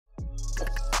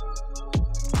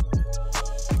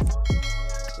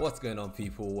What's going on,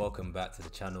 people? Welcome back to the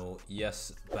channel.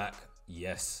 Yes, back.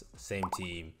 Yes, same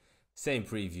team, same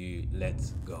preview.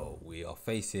 Let's go. We are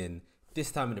facing,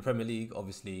 this time in the Premier League,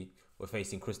 obviously we're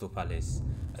facing Crystal Palace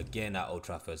again at Old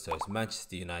Trafford. So it's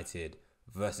Manchester United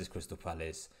versus Crystal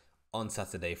Palace on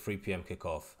Saturday, 3 p.m.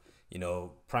 kickoff. You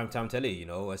know, prime time telly, you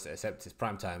know, except it's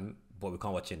prime time, but we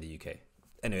can't watch it in the UK.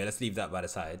 Anyway, let's leave that by the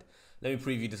side. Let me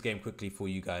preview this game quickly for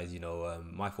you guys. You know,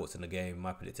 my thoughts on the game,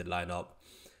 my predicted lineup.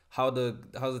 How's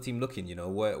the team looking? You know,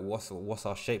 what's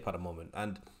our shape at the moment?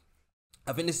 And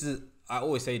I think this is, I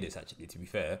always say this actually, to be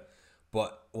fair,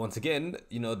 but once again,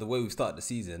 you know, the way we've started the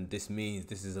season, this means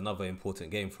this is another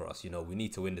important game for us. You know, we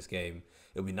need to win this game.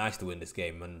 It'll be nice to win this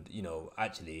game, and you know,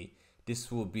 actually, this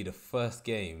will be the first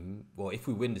game. Well, if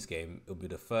we win this game, it'll be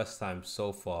the first time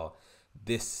so far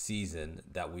this season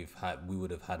that we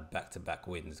would have had back-to-back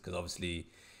wins, because obviously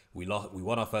we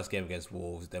won our first game against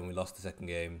Wolves, then we lost the second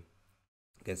game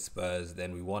against Spurs,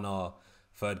 then we won our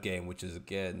third game, which was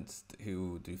against,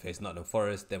 who do we face? Nottingham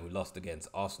Forest. Then we lost against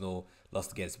Arsenal,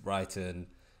 lost against Brighton,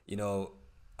 you know,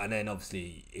 and then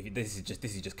obviously if this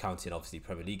is just counting obviously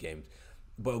Premier League games.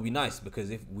 But it'll be nice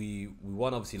because if we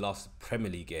won obviously last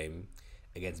Premier League game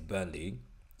against Burnley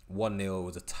 1-0. It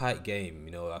was a tight game,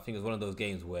 you know. I think it was one of those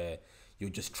games where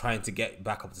you're just trying to get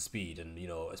back up to speed, and you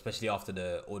know, especially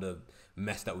after all the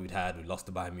mess that we'd had. We lost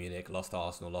to BamiRich, lost to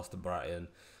Arsenal, lost to Brighton,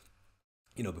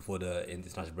 you know, before the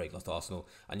international break, lost to Arsenal,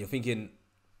 and you're thinking,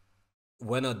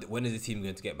 when is the team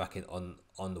going to get back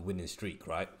on the winning streak,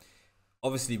 right?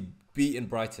 Obviously, beating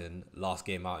Brighton last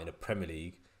game out in the Premier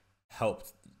League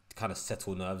helped kind of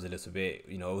settle nerves a little bit.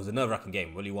 You know, it was a nerve-wracking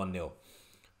game, really 1-0.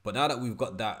 But now that we've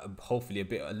got that, hopefully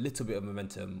a little bit of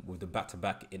momentum with the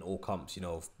back-to-back in all comps, you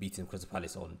know, beating Crystal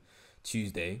Palace on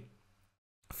Tuesday,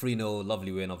 3-0,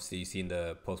 lovely win. Obviously, you've seen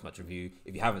the post-match review.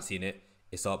 If you haven't seen it,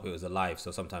 it's up. It was a live, so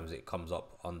sometimes it comes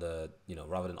up on the, you know,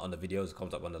 rather than on the videos, it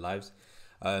comes up on the lives.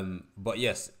 But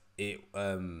yes,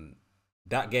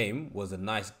 that game was a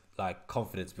nice, like,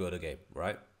 confidence builder game,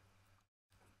 right?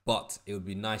 But it would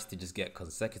be nice to just get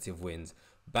consecutive wins,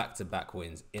 back-to-back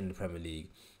wins in the Premier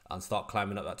League, and start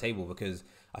climbing up that table, because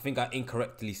I think I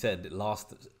incorrectly said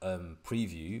last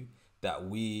preview that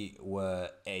we were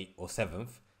 8th or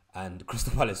 7th and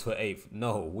Crystal Palace were 8th.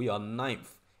 No, we are 9th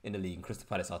in the league and Crystal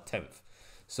Palace are 10th.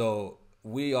 So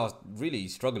we are really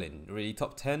struggling. Really,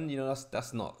 top 10, you know,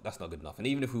 that's not good enough. And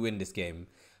even if we win this game,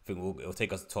 I think it'll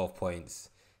take us 12 points.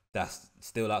 That's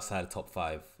still outside the top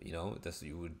 5. You know,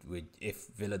 if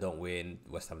Villa don't win,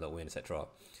 West Ham don't win, etc.,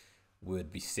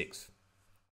 would be 6th.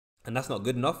 And that's not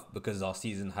good enough because our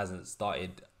season hasn't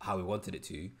started how we wanted it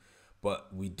to.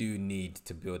 But we do need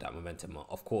to build that momentum.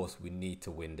 Of course, we need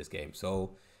to win this game.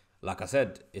 So, like I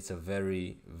said, it's a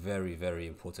very, very, very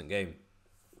important game.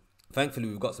 Thankfully,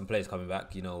 we've got some players coming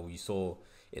back. You know, you saw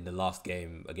in the last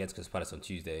game against Crystal Palace on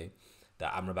Tuesday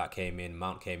that Amrabat came in,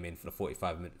 Mount came in for the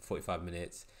 45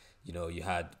 minutes. You know, you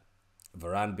had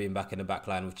Varane being back in the back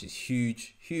line, which is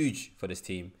huge, huge for this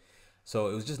team. So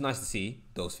it was just nice to see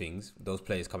those things, those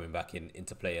players coming back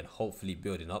into play and hopefully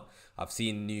building up. I've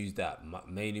seen news that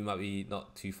Manu might be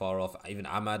not too far off. Even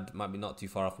Ahmad might be not too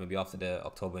far off, maybe after the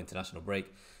October international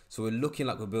break. So we're looking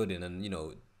like we're building, and you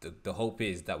know, the hope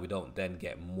is that we don't then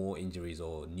get more injuries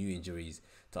or new injuries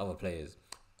to other players.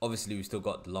 Obviously, we've still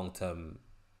got the long-term,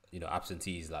 you know,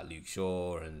 absentees like Luke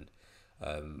Shaw and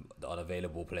the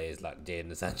unavailable players like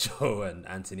Jadon Sancho and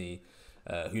Anthony.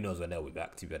 Who knows when they'll be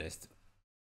back, to be honest.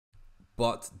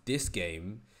 But this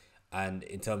game, and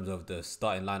in terms of the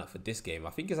starting lineup for this game, I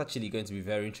think it's actually going to be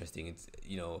very interesting. It's,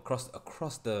 you know,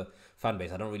 across the fan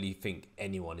base, I don't really think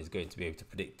anyone is going to be able to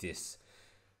predict this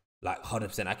like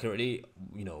 100% accurately,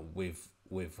 you know, with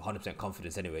 100%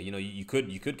 confidence anyway. You know, you could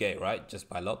get it right just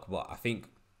by luck, but I think,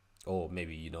 or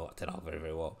maybe, you know, turn out very,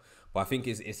 very well. But I think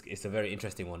it's a very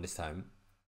interesting one this time.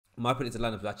 My predicted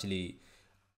lineup is actually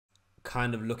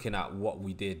kind of looking at what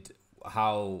we did,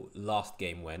 how last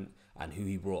game went, and who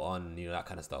he brought on, you know, that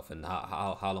kind of stuff, and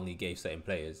how long he gave certain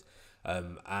players.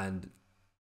 And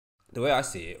the way I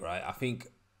see it, right, I think,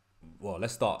 well,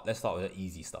 let's start with the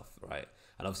easy stuff, right?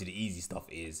 And obviously the easy stuff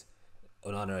is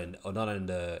Onana in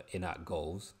the in-at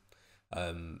goals.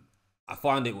 I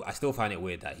still find it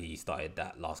weird that he started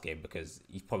that last game because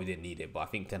he probably didn't need it, but I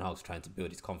think Ten Hag's trying to build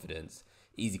his confidence.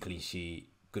 Easy clean sheet,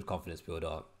 good confidence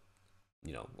builder.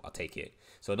 You know, I'll take it.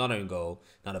 So Onana in goal.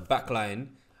 Now the back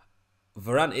line,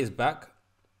 Varane is back.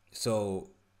 So,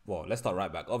 well, let's start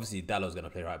right back. Obviously, Dallow's going to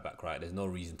play right back, right? There's no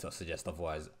reason to suggest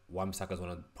otherwise. Wan-Bissaka's one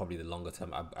of probably the longer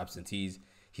term absentees.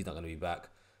 He's not going to be back.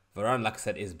 Varane, like I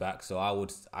said, is back. So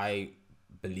I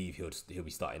believe he'll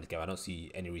be starting this game. I don't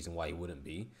see any reason why he wouldn't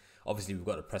be. Obviously, we've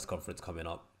got a press conference coming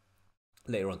up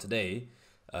later on today.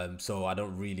 So I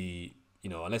don't really,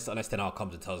 unless Ten Hag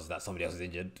comes and tells us that somebody else is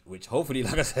injured, which hopefully,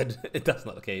 like I said, that's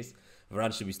not the case.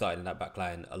 Varane should be starting in that back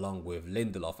line along with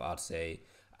Lindelof, I'd say.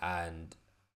 And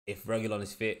if Reguilon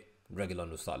is fit, Reguilon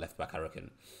will start left back, I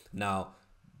reckon. Now,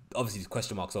 obviously, there's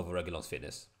question marks over Reguilon's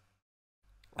fitness.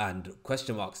 And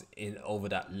question marks in over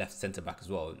that left centre back as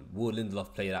well. Will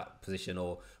Lindelof play that position,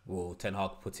 or will Ten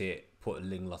Hag put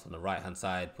Lindelof on the right hand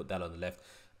side, put that on the left?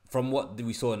 From what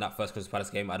we saw in that first Crystal Palace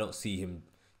game, I don't see him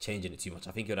changing it too much.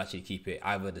 I think he would actually keep it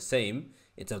either the same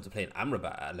in terms of playing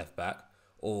Amrabat at left back,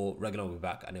 or Reguilon will be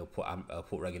back and he'll put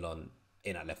Reguilon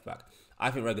in at left back.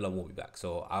 I think Reguilon will be back,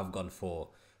 so I've gone for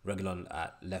Reguilon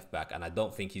at left back, and I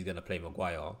don't think he's going to play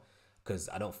Maguire, because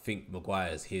I don't think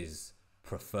Maguire is his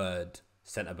preferred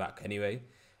centre back anyway.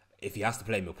 If he has to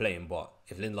play him, he'll play him, but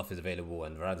if Lindelof is available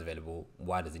and Varane's available,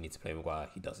 why does he need to play Maguire?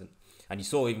 He doesn't. And you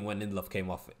saw even when Lindelof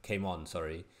came on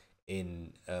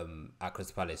in at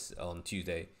Crystal Palace on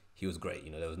Tuesday, he was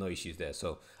great. There was no issues there.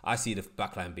 So I see the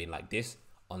backline being like this,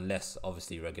 unless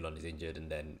obviously Reguilon is injured, and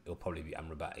then it'll probably be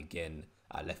Amrabat again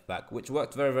at left back, which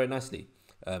worked very, very nicely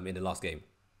in the last game.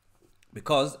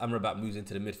 Because Amrabat moves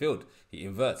into the midfield, he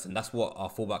inverts, and that's what our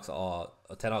fullbacks are.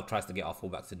 Ten Hag tries to get our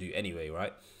fullbacks to do anyway,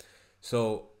 right?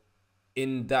 So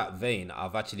in that vein,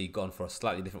 I've actually gone for a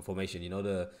slightly different formation.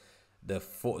 Usually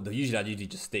I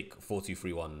just stick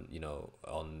 4-2-3-1,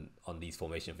 on these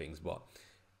formation things, but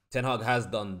Ten Hag has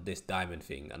done this diamond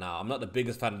thing, and now I'm not the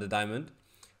biggest fan of the diamond,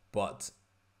 but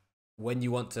when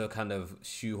you want to kind of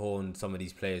shoehorn some of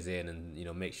these players in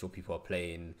and make sure people are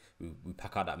playing, we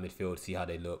pack out that midfield, see how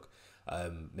they look.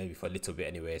 Maybe for a little bit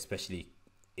anyway, especially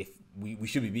if we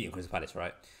should be beating Crystal Palace,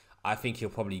 right? I think he'll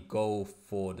probably go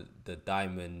for the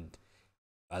diamond,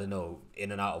 I don't know,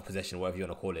 in and out of possession, whatever you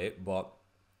want to call it, but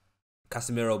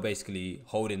Casemiro basically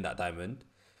holding that diamond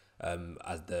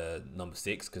as the number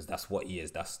 6, because that's what he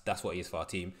is. That's what he is for our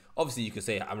team. Obviously, you could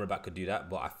say Amrabat could do that,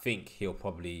 but I think he'll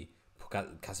probably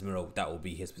put Casemiro, that will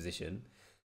be his position.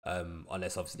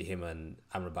 Unless obviously him and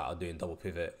Amrabat are doing double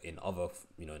pivot in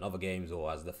other games,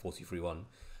 or as the 4-2-3-1.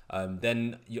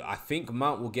 Then I think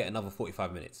Mount will get another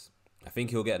 45 minutes. I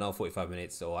think he'll get another 45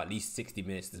 minutes, or at least 60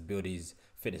 minutes to build his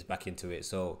fitness back into it.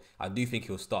 So I do think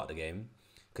he'll start the game,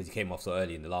 because he came off so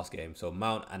early in the last game. So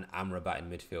Mount and Amrabat in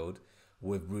midfield,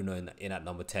 with Bruno in at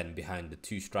number 10 behind the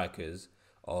two strikers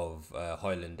of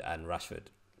Højlund and Rashford.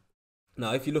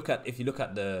 Now, if you look at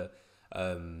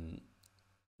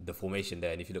the formation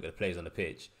there, and if you look at the players on the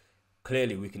pitch,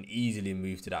 clearly we can easily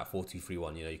move to that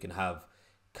 4-2-3-1. You can have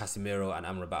Casemiro and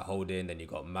Amrabat holding, then you've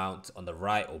got Mount on the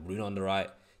right or Bruno on the right,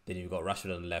 then you've got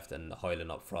Rashford on the left and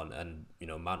Højlund up front, and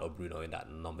Mount or Bruno in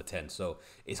that number 10. So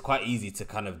it's quite easy to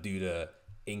kind of do the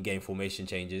in-game formation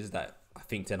changes that I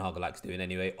think Ten Hag likes doing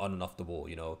anyway, on and off the ball.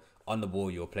 On the ball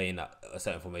you're playing at a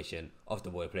certain formation, off the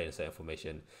ball you're playing a certain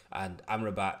formation, and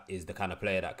Amrabat is the kind of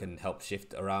player that can help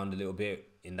shift around a little bit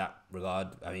in that regard.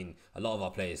 I mean, a lot of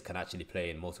our players can actually play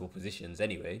in multiple positions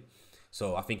anyway,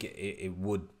 so I think it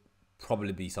would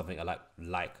probably be something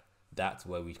like that,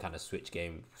 where we kind of switch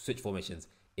formations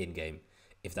in game,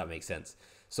 if that makes sense.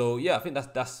 So yeah, I think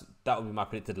that would be my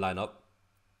predicted lineup.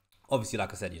 Obviously,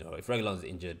 like I said, if Reguilon's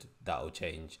injured, that will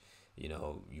change.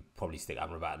 You probably stick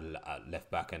Amrabat at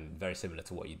left back, and very similar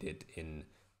to what you did in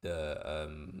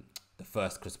the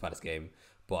first Crystal Palace game.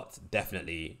 But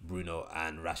definitely Bruno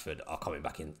and Rashford are coming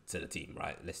back into the team,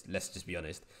 right? Let's just be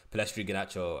honest. Pelestri,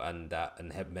 Garnacho, and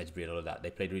Mejbri and all of that, they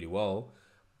played really well,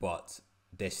 but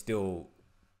they're still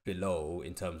below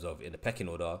in terms of in the pecking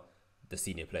order the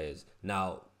senior players.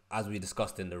 Now, as we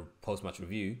discussed in the post-match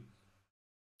review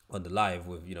on the live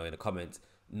with in the comments,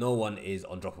 no one is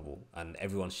undroppable, and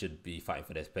everyone should be fighting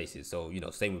for their places. So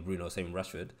same with Bruno, same with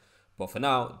Rashford. But for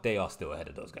now, they are still ahead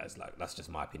of those guys. That's just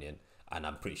my opinion, and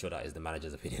I'm pretty sure that is the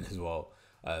manager's opinion as well.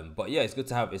 But yeah, it's good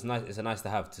to have. It's nice. It's nice to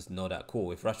have to know that.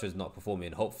 Cool. If Rashford's not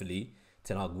performing, hopefully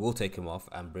Ten Hag will take him off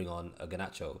and bring on a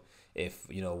Garnacho. If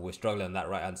we're struggling on that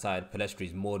right hand side, Pelestri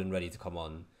is more than ready to come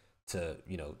on to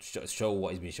show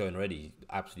what he's been showing already.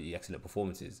 Absolutely excellent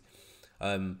performances.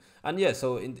 And yeah,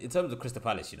 so in terms of Crystal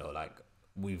Palace,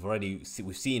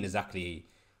 we've seen exactly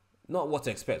not what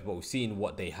to expect, but we've seen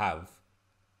what they have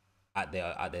at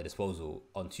their disposal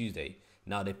on Tuesday.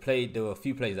 Now there were a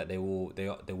few plays that they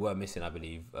were missing, I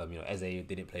believe. Eze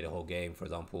didn't play the whole game, for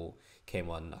example. Came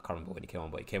on, I can't remember when he came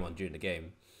on, but he came on during the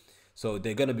game. So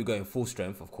they're going to be going full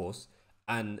strength, of course,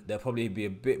 and they'll probably be a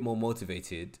bit more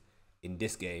motivated in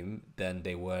this game than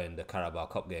they were in the Carabao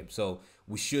Cup game. So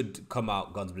we should come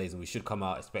out guns blazing. We should come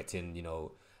out expecting,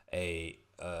 a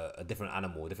different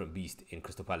animal, a different beast in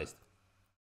Crystal Palace.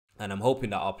 And I'm hoping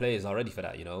that our players are ready for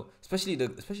that, especially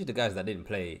the guys that didn't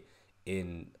play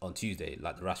on Tuesday,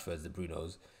 like the Rashfords, the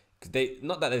Brunos, because they,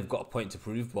 not that they've got a point to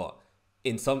prove, but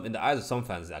in the eyes of some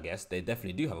fans, I guess they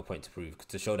definitely do have a point to prove,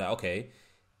 to show that, okay,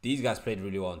 these guys played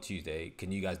really well on Tuesday.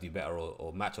 Can you guys do better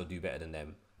or match or do better than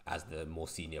them as the more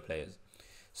senior players?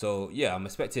 So yeah, I'm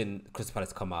expecting Crystal Palace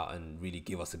to come out and really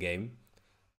give us a game,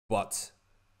 but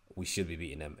we should be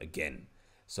beating them again.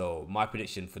 So my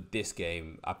prediction for this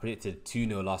game, I predicted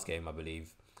 2-0 last game, I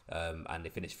believe, and they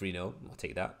finished 3-0. I'll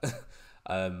take that.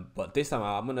 But this time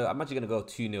I'm actually gonna go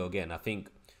 2-0 again. I think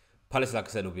Palace, like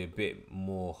I said, will be a bit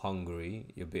more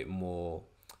hungry, a bit more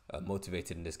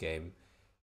motivated in this game.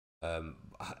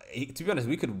 To be honest,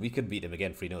 we could beat them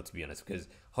again 3-0, to be honest, because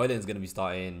Højlund's going to be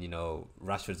starting, you know,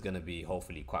 Rashford's going to be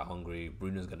hopefully quite hungry,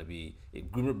 Bruno's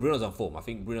on form. I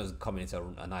think Bruno's coming into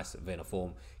a nice vein of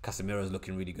form. Casemiro's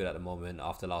looking really good at the moment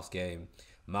after last game.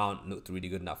 Mount looked really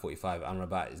good in that 45.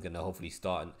 Amrabat is going to hopefully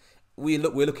start, and we're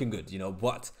looking good, you know,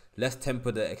 but let's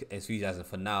temper the enthusiasm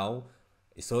for now.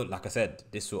 So like I said,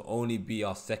 this will only be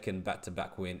our second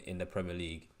back-to-back win in the Premier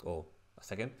League, or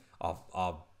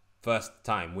our first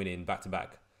time winning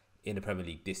back-to-back in the Premier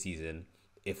League this season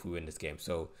if we win this game.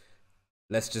 So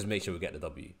let's just make sure we get the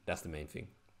W. That's the main thing.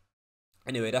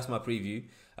 Anyway, that's my preview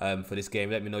for this game.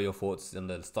 Let me know your thoughts on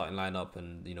the starting lineup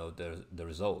and, you know, the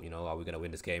result. You know, are we going to win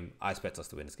this game? I expect us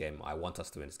to win this game. I want us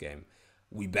to win this game.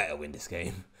 We better win this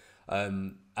game.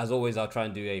 As always, I'll try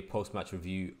and do a post-match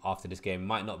review after this game.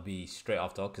 Might not be straight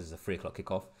after because it's a 3 o'clock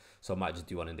kickoff, so I might just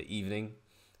do one in the evening.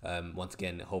 Once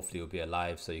again, hopefully it'll be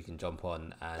alive so you can jump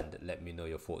on and let me know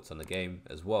your thoughts on the game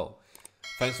as well.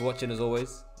 Thanks for watching as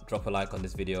always. Drop a like on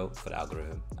this video for the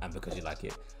algorithm and because you like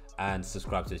it, and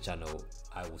subscribe to the channel.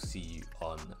 I will see you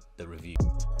on the review.